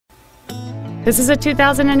This is a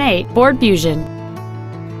 2008 Ford Fusion.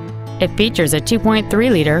 It features a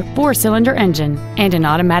 2.3-liter four-cylinder engine and an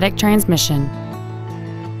automatic transmission.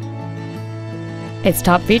 Its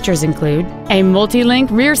top features include a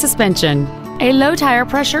multi-link rear suspension, a low tire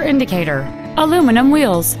pressure indicator, aluminum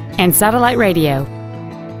wheels, and satellite radio.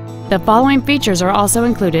 The following features are also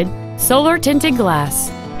included: solar tinted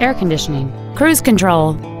glass, air conditioning, cruise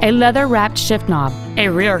control, a leather-wrapped shift knob, a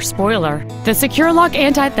rear spoiler, the Secure Lock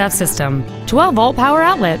anti-theft system, 12-volt power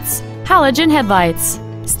outlets, halogen headlights,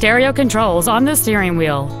 stereo controls on the steering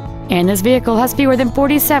wheel, and this vehicle has fewer than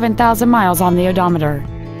 47,000 miles on the odometer.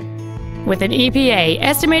 With an EPA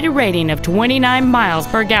estimated rating of 29 miles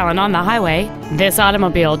per gallon on the highway, this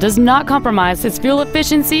automobile does not compromise its fuel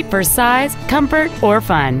efficiency for size, comfort, or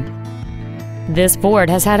fun. This Ford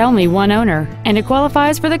has had only one owner, and it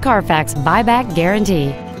qualifies for the Carfax buyback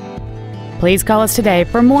guarantee. Please call us today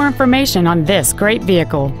for more information on this great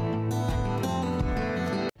vehicle.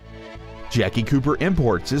 Jackie Cooper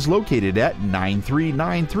Imports is located at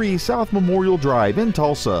 9393 South Memorial Drive in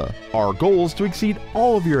Tulsa. Our goal is to exceed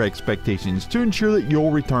all of your expectations to ensure that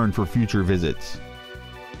you'll return for future visits.